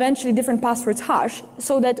 eventually different passwords hash,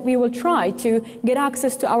 so that we will try to get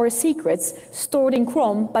access to our secrets stored in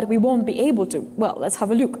Chrome, but we won't be able to. Well, let's have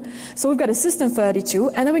a look. So we've got a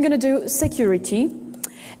system32, and then we're going to do security,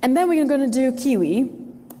 and then we're going to do Kiwi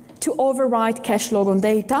to override cache logon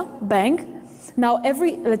data. Bang. Now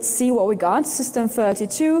let's see what we got,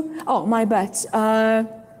 system32, oh, my bad,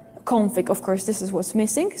 config, of course, this is what's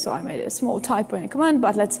missing, so I made a small typo in a command,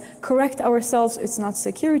 but let's correct ourselves, it's not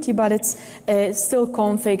security, but it's still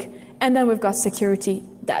config, and then we've got security,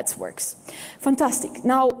 that works. Fantastic.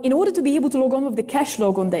 Now, in order to be able to log on with the cache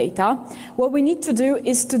logon data, what we need to do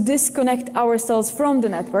is to disconnect ourselves from the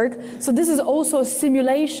network, so this is also a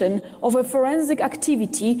simulation of a forensic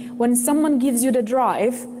activity when someone gives you the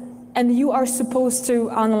drive, and you are supposed to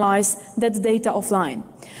analyze that data offline.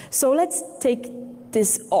 So let's take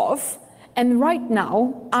this off. And right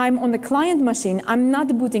now, I'm on the client machine. I'm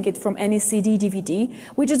not booting it from any CD, DVD.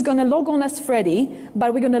 We're just gonna log on as Freddy,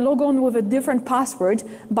 but we're gonna log on with a different password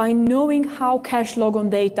by knowing how cache logon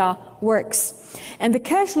data works. And the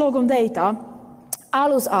cache logon data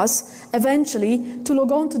allows us eventually to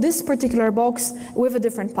log on to this particular box with a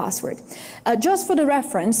different password. Just for the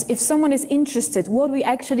reference, if someone is interested, what we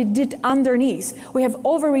actually did underneath, we have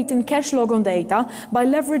overwritten cache logon data by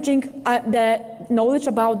leveraging the knowledge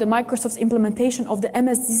about the Microsoft's implementation of the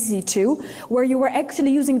MSDC2, where you were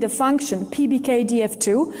actually using the function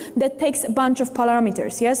pbkdf2 that takes a bunch of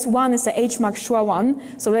parameters. Yes, one is the hmax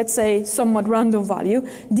SHA-1, so let's say somewhat random value.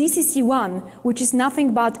 DCC1, which is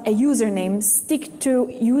nothing but a username stick to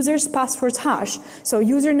user's passwords hash. So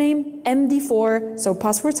username MD4, so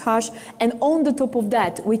passwords hash, and on the top of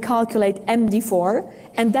that we calculate MD4,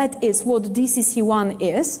 and that is what DCC1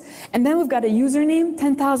 is. And then we've got a username,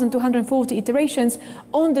 10,240 iterations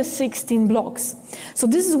on the 16 blocks. So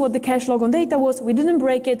this is what the cache logon data was. We didn't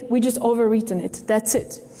break it, we just overwritten it. That's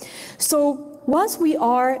it. So once we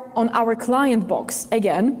are on our client box,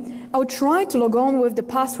 again, I'll try to log on with the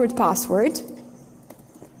password.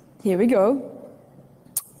 Here we go.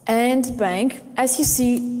 And bang, as you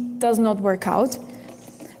see, does not work out.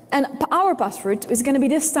 And our password is going to be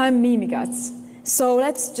this time Mimikatz. So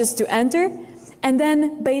let's just do enter. And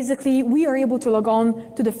then basically we are able to log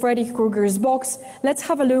on to the Freddy Krueger's box. Let's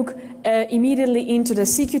have a look immediately into the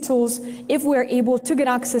CQTools. If we're able to get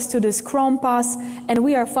access to this Chrome pass, and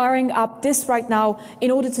we are firing up this right now in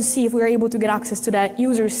order to see if we're able to get access to that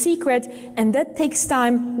user secret. And that takes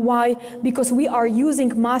time. Why? Because we are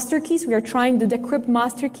using master keys. We are trying to decrypt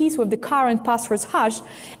master keys with the current passwords hash,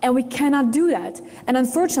 and we cannot do that. And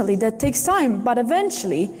unfortunately that takes time, but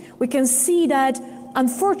eventually we can see that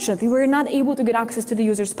unfortunately, we're not able to get access to the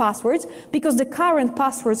user's passwords because the current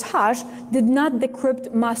passwords hash did not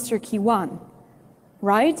decrypt master key 1,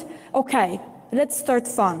 right? Okay, let's start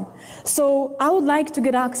fun. So I would like to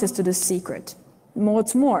get access to this secret.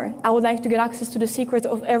 What's more, I would like to get access to the secret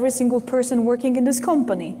of every single person working in this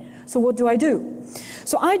company. So what do?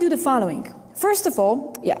 So I do the following. First of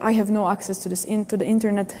all, yeah, I have no access to this to the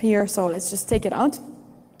internet here, so let's just take it out.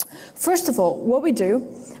 First of all, what we do,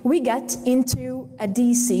 we get into a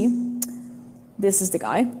DC, this is the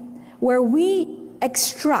guy, where we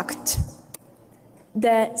extract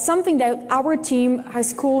something that our team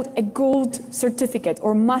has called a gold certificate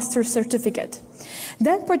or master certificate.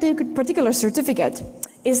 That particular certificate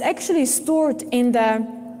is actually stored in the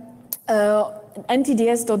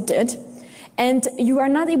ntds.did, and you are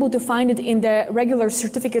not able to find it in the regular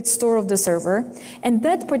certificate store of the server. And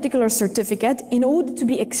that particular certificate, in order to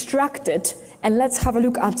be extracted, and let's have a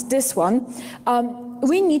look at this one,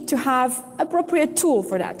 we need to have appropriate tool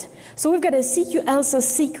for that. So we've got a CQLSA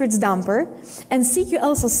secrets dumper, and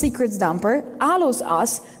CQLSA secrets dumper allows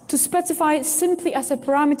us to specify simply as a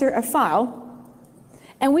parameter a file,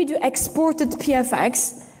 and we do exported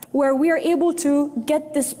PFX, where we are able to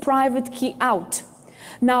get this private key out.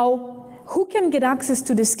 Now, who can get access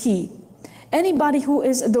to this key? Anybody who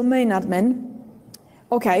is a domain admin.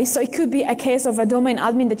 Okay, so it could be a case of a domain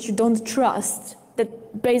admin that you don't trust,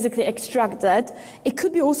 that basically extract that. It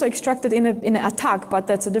could be also extracted in an attack, but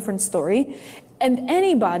that's a different story. And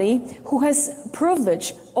anybody who has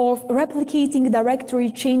privilege of replicating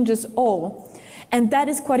directory changes all. And that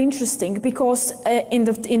is quite interesting because in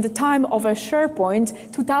the time of a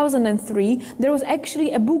SharePoint 2003, there was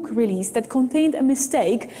actually a book released that contained a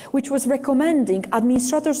mistake which was recommending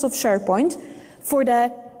administrators of SharePoint for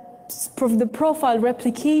the profile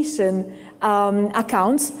replication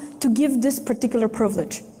accounts to give this particular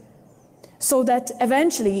privilege. So that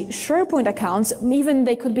eventually SharePoint accounts, even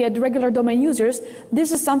they could be at regular domain users,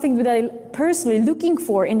 this is something that I'm personally looking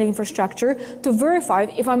for in the infrastructure to verify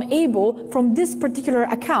if I'm able from this particular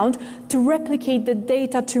account to replicate the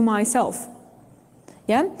data to myself.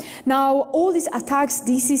 Yeah. Now, all these attacks,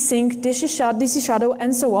 DC sync, DC shadow,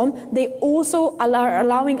 and so on, they also are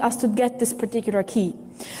allowing us to get this particular key.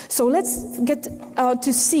 So let's get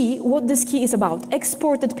to see what this key is about.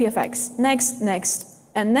 Exported PFX. Next.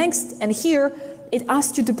 And here it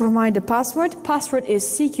asks you to provide the password. Password is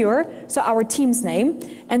secure, so our team's name,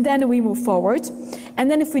 and then we move forward.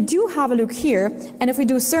 And then if we do have a look here, and if we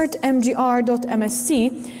do cert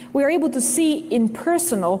mgr.msc, we are able to see in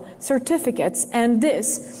personal certificates and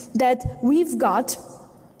this, that we've got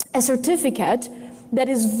a certificate that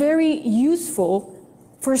is very useful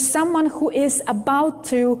for someone who is about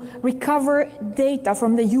to recover data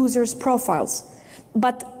from the user's profiles.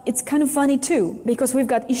 But it's kind of funny too, because we've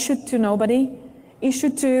got issued to nobody,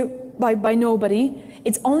 issued to by nobody.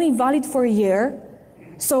 It's only valid for a year.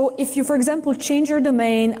 So if you, for example, change your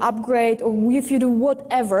domain, upgrade, or if you do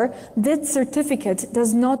whatever, that certificate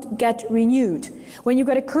does not get renewed. When you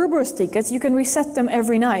get a Kerberos ticket, you can reset them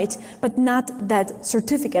every night, but not that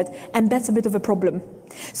certificate, and that's a bit of a problem.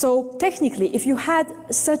 So technically, if you had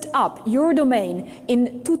set up your domain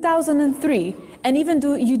in 2003, and even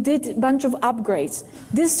though you did a bunch of upgrades,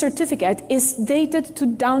 this certificate is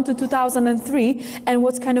dated down to 2003. And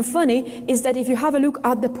what's kind of funny is that if you have a look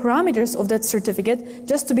at the parameters of that certificate,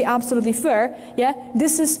 just to be absolutely fair, yeah,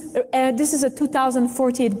 this is a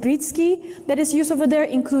 2048 bit key that is used over there,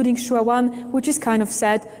 including SHA-1, which is kind of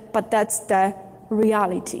sad, but that's the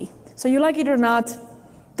reality. So you like it or not,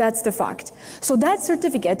 that's the fact. So that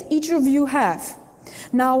certificate, each of you have.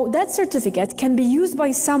 Now, that certificate can be used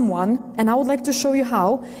by someone, and I would like to show you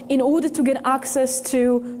how, in order to get access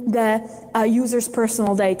to the user's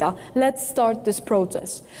personal data. Let's start this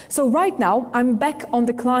process. So right now, I'm back on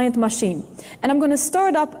the client machine, and I'm going to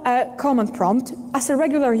start up a command prompt. As a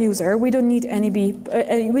regular user, we don't need any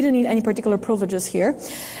particular privileges here.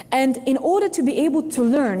 And in order to be able to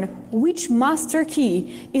learn which master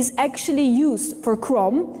key is actually used for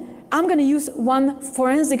Chrome, I'm going to use one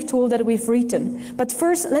forensic tool that we've written. But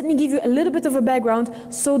first, let me give you a little bit of a background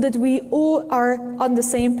so that we all are on the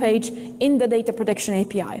same page in the data protection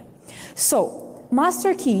API. So,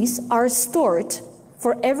 master keys are stored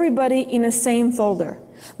for everybody in the same folder.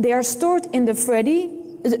 They are stored in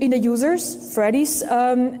the user's, Freddy's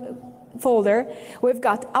folder. We've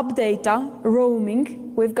got AppData,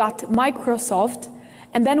 roaming, we've got Microsoft,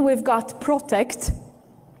 and then we've got Protect,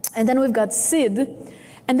 and then we've got SID,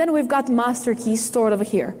 and then we've got master keys stored over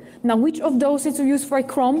here. Now, which of those is used for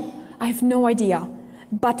Chrome? I have no idea,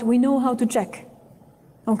 but we know how to check.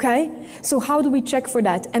 Okay? So how do we check for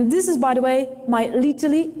that? And this is, by the way, my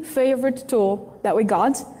literally favorite tool that we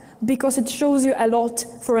got, because it shows you a lot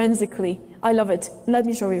forensically. I love it. Let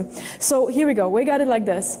me show you. So here we go. We got it like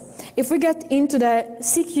this. If we get into the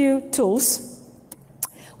CQTools,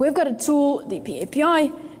 we've got a tool,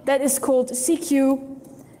 DPAPI, that is called CQDPAPI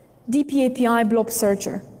Blob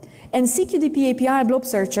Searcher. And CQDPAPI Blob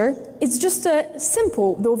Searcher, it's just a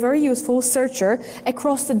simple, though very useful searcher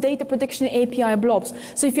across the data protection API blobs.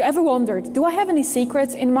 So if you ever wondered, do I have any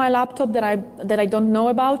secrets in my laptop that I don't know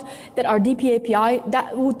about that are DPAPI,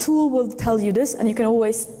 that tool will tell you this, and you can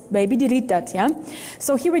always maybe delete that, yeah?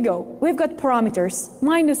 So here we go. We've got parameters,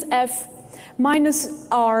 -F,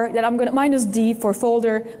 -R, that I'm gonna, -D for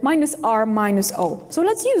folder, -R, -O. So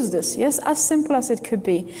let's use this, yes, as simple as it could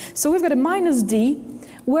be. So we've got a -D,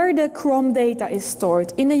 where the Chrome data is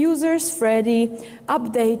stored. In the users, Freddy,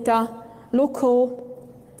 AppData, local,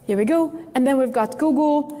 here we go, and then we've got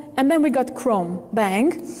Google, and then we got Chrome,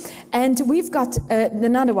 bang. And we've got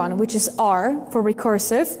another one, which is R for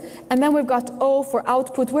recursive, and then we've got O for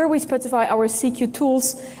output, where we specify our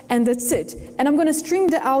CQTools, and that's it. And I'm gonna stream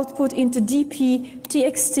the output into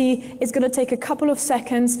DP.txt. It's gonna take a couple of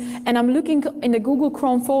seconds, and I'm looking in the Google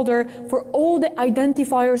Chrome folder for all the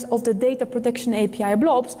identifiers of the data protection API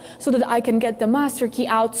blobs, so that I can get the master key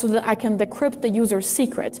out, so that I can decrypt the user's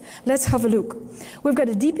secret. Let's have a look. We've got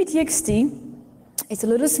a DP.txt. It's a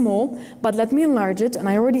little small, but let me enlarge it, and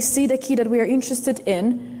I already see the key that we are interested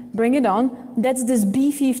in. Bring it on. That's this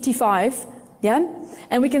B55, yeah?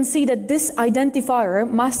 And we can see that this identifier,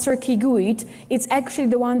 master key GUID, it's actually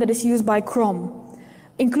the one that is used by Chrome,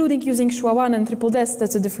 including using SHA-1 and triple des.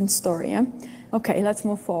 That's a different story, yeah? Okay, let's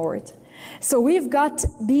move forward. So we've got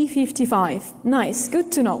B55. Nice,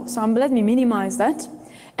 good to know. So let me minimize that.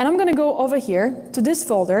 And I'm going to go over here to this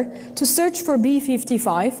folder to search for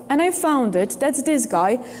B55, and I found it. That's this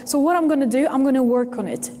guy. So what I'm going to do, I'm going to work on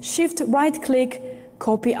it. Shift right click,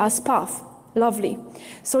 copy as path. Lovely.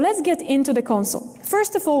 So let's get into the console.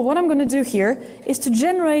 First of all, what I'm going to do here is to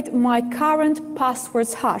generate my current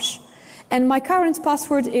passwords hash. And my current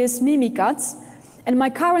password is Mimikatz, and my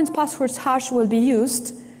current passwords hash will be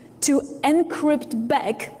used to encrypt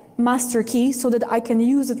back master key so that I can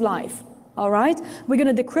use it live. All right, we're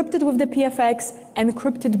going to decrypt it with the PFX,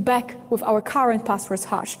 encrypt it back with our current passwords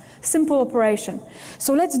hash. Simple operation.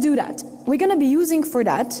 So let's do that. We're going to be using for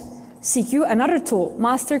that another tool,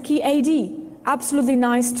 Master Key AD. Absolutely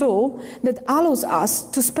nice tool that allows us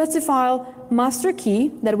to specify master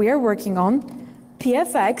key that we are working on,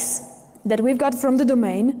 PFX that we've got from the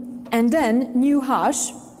domain, and then new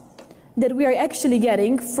hash that we are actually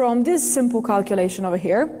getting from this simple calculation over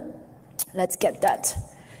here. Let's get that.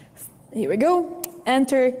 Here we go,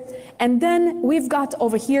 enter, and then we've got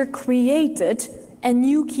over here created a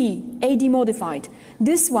new key, AD modified.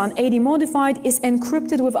 This one, AD modified, is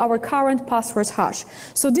encrypted with our current passwords hash.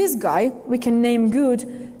 So this guy we can name good,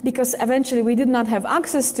 because eventually we did not have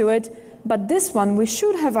access to it, but this one we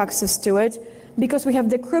should have access to it because we have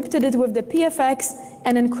decrypted it with the PFX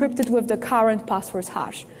and encrypted with the current passwords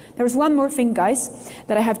hash. There's one more thing, guys,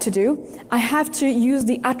 that I have to do. I have to use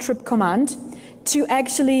the attrib command to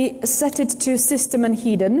actually set it to system and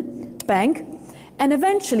hidden bank. And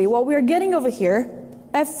eventually what we're getting over here,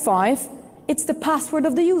 F5, it's the password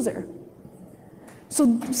of the user.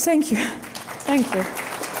 So thank you. Thank you.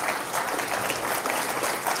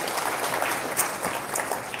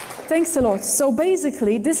 Thanks a lot. So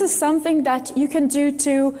basically, this is something that you can do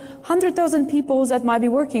to 100,000 people that might be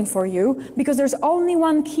working for you, because there's only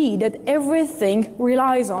one key that everything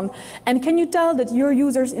relies on. And can you tell that your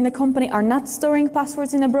users in the company are not storing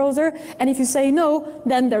passwords in a browser? And if you say no,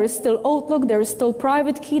 then there is still Outlook, there is still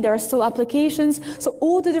private key, there are still applications. So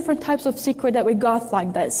all the different types of secret that we got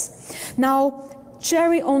like this. Now,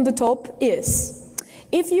 cherry on the top is,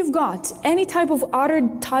 if you've got any type of other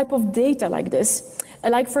type of data like this,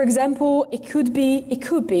 like for example, it could be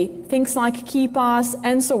things like KeePass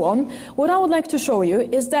and so on. What I would like to show you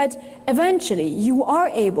is that eventually you are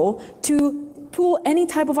able to pull any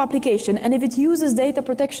type of application, and if it uses data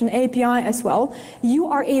protection API as well, you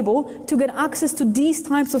are able to get access to these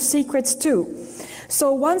types of secrets too.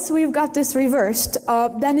 So once we've got this reversed,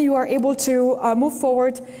 then you are able to move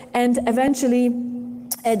forward and eventually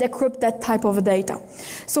decrypt that type of data.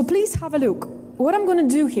 So please have a look. What I'm going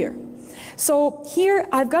to do here. So here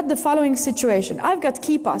I've got the following situation. I've got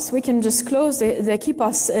KeePass. We can just close the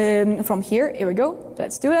KeePass from here. Here we go.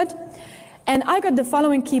 Let's do that. And I got the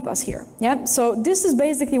following KeePass here. Yeah. So this is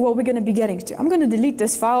basically what we're going to be getting to. I'm going to delete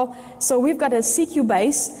this file. So we've got a CQ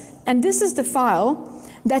base, and this is the file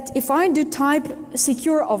that if I do type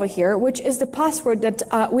secure over here, which is the password that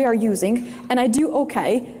we are using, and I do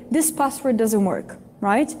OK, this password doesn't work,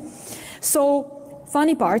 right? So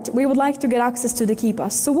funny part, we would like to get access to the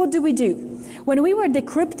KeePass. So what do? When we were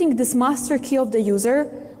decrypting this master key of the user,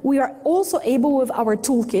 we are also able with our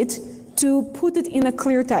toolkit to put it in a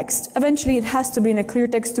clear text. Eventually it has to be in a clear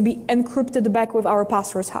text to be encrypted back with our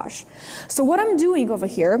password hash. So what I'm doing over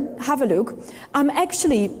here, have a look, I'm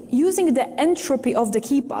actually using the entropy of the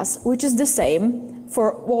KeePass, which is the same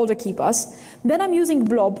for all the KeePass. Then I'm using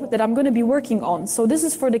blob that I'm going to be working on. So this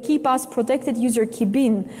is for the KeePass protected user key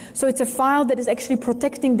bin. So it's a file that is actually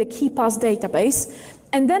protecting the KeePass database.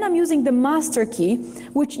 And then I'm using the master key,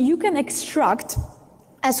 which you can extract,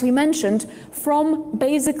 as we mentioned, from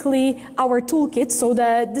basically our toolkit. So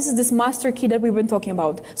this is this master key that we've been talking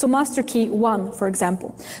about. So master key 1, for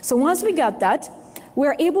example. So once we got that,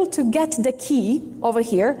 we're able to get the key over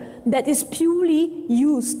here that is purely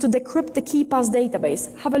used to decrypt the KeePass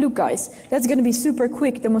database. Have a look, guys. That's going to be super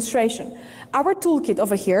quick demonstration. Our toolkit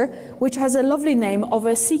over here, which has a lovely name of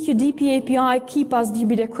a DPAPI KeePass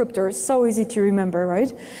DB decryptor, so easy to remember,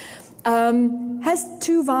 right? Has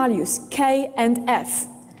two values, K and F.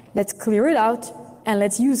 Let's clear it out and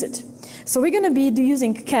let's use it. So we're going to be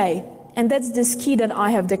using K, and that's this key that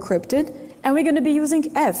I have decrypted, and we're going to be using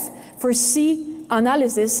F for C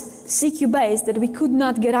analysis CQ base that we could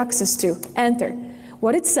not get access to. Enter.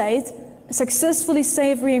 What it says, successfully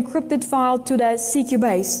save re-encrypted file to the CQ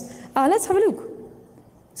base. Let's have a look.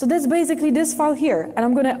 So that's basically this file here, and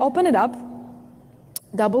I'm going to open it up,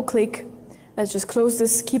 double click. Let's just close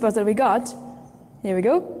this KeePass that we got. Here we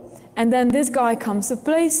go. And then this guy comes to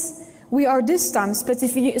place. We are this time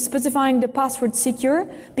specifying the password secure,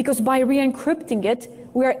 because by re-encrypting it,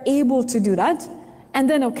 we are able to do that. And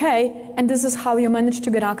then OK, and this is how you manage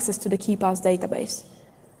to get access to the KeePass database.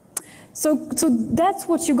 So that's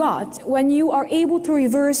what you got when you are able to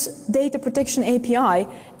reverse data protection API.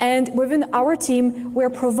 And within our team, we're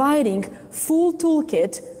providing full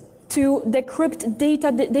toolkit to decrypt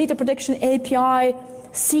data protection API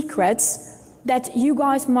secrets that you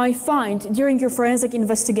guys might find during your forensic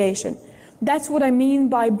investigation. That's what I mean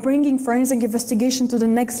by bringing forensic investigation to the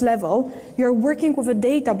next level. You're working with the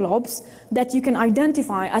data blobs that you can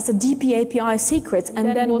identify as a DPAPI secret,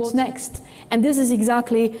 and then what's next? And this is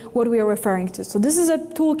exactly what we are referring to. So this is a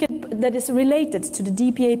toolkit that is related to the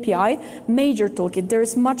DPAPI major toolkit. There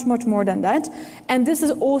is much, much more than that. And this is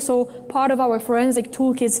also part of our forensic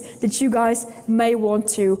toolkits that you guys may want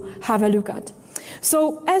to have a look at.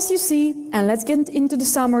 So as you see, and let's get into the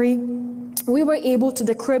summary, we were able to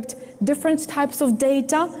decrypt different types of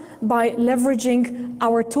data by leveraging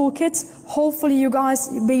our toolkits. Hopefully you guys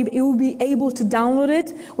will be able to download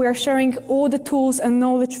it. We are sharing all the tools and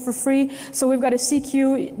knowledge for free. So we've got a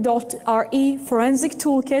CQ.RE forensic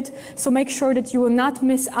toolkit. So make sure that you will not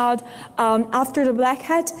miss out after the black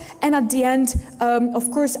hat. And at the end, of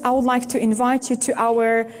course, I would like to invite you to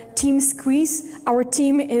our team squeeze. Our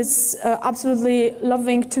team is absolutely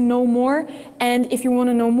loving to know more. And if you want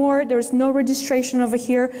to know more, there's no registration over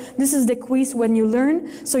here. This is the quiz when you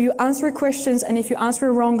learn. So you answer questions, and if you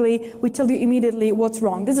answer wrongly, we tell tell you immediately what's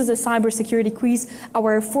wrong. This is a cybersecurity quiz,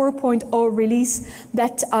 our 4.0 release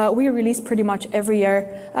that we release pretty much every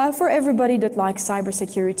year for everybody that likes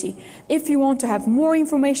cybersecurity. If you want to have more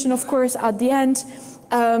information, of course, at the end,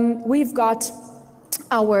 we've got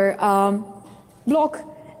our blog,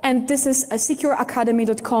 and this is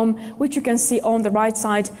secureacademy.com, which you can see on the right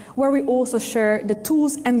side, where we also share the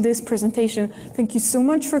tools and this presentation. Thank you so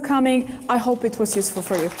much for coming. I hope it was useful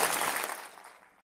for you.